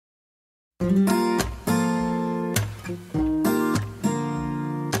Alas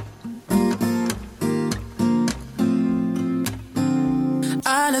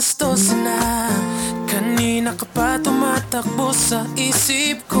 12 na, kanina ka pa tumatakbo sa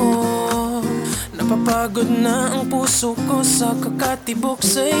isip ko. Napapagod na ang puso ko sa kakatibok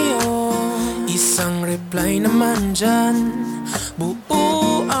sa'yo. Isang reply naman dyan,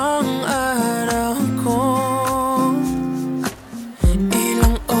 buo ang araw ko.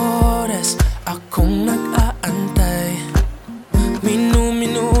 Ilang oras akong nag-aantay,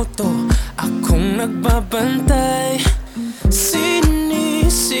 minu-minuto akong nagbabantay.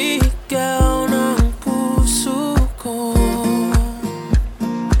 Sinisigaw ng puso ko,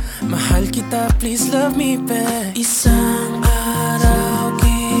 mahal kita, please love me back. Isang araw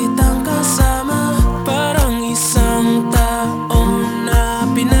kitang kasama, parang isang taon na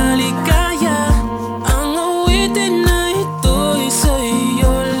pinaligaya. Ang awitin na ito'y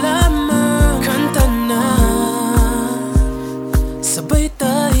sa'yo lamang. Kanta na, sabay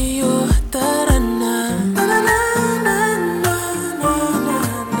tayo, tara na.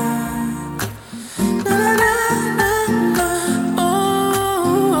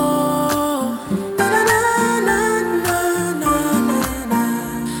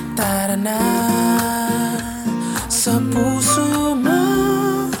 Sa puso mo,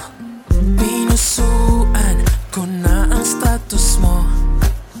 pinusuan ko na ang status mo,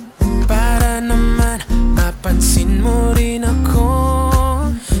 para naman mapansin mo rin ako.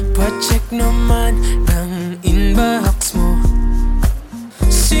 Pa-check naman ng inbox mo,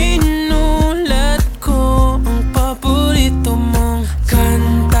 sinulat ko ang paborito mong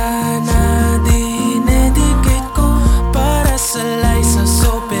kanta na dinedicate ko para sa Liza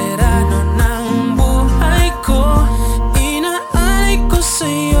Soberano ng buhay ko. Inaalay ko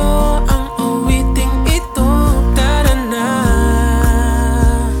sa'yo ang awiting ito. Tara na,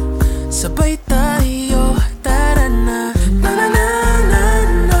 sabay tayo, tara na. Na na na na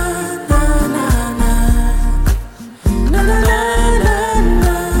na na na na na na na na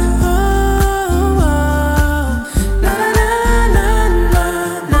na. Oh, oh. Na na na na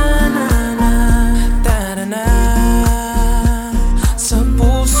na na na. Tara na, sa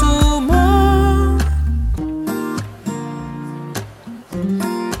puso mo.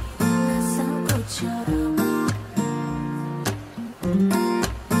 낯선 꽃처럼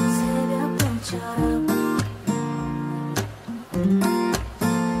새벽 봄처럼